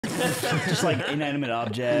Just like inanimate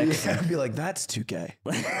objects. I'd be like, that's too gay.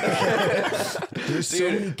 There's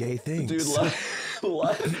so many gay things. Dude,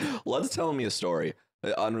 Lud's telling me a story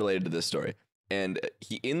unrelated to this story. And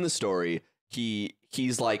in the story,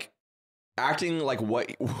 he's like acting like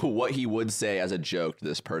what he would say as a joke to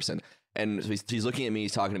this person. And so he's looking at me,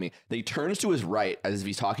 he's talking to me. Then he turns to his right as if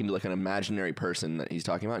he's talking to like an imaginary person that he's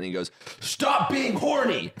talking about. And he goes, "Stop being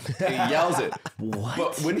horny." And he yells it. What?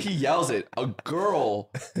 But when he yells it, a girl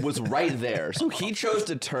was right there. So he chose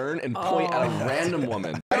to turn and point at a random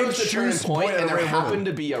woman. He chose to turn and point, and there happened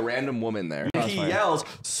to be a random woman there. And he yells,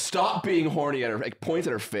 "Stop being horny," at her, like points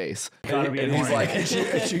at her face. And he's like,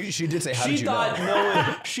 she did say, "How did you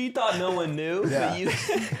know?" She thought no one knew. Yeah.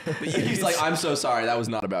 But he's like, "I'm so sorry, that was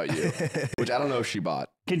not about you." Which I don't know if she bought.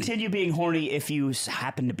 Continue being horny if you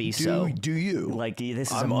happen to be so. Do you? Like, this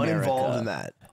is I'm America. uninvolved in that.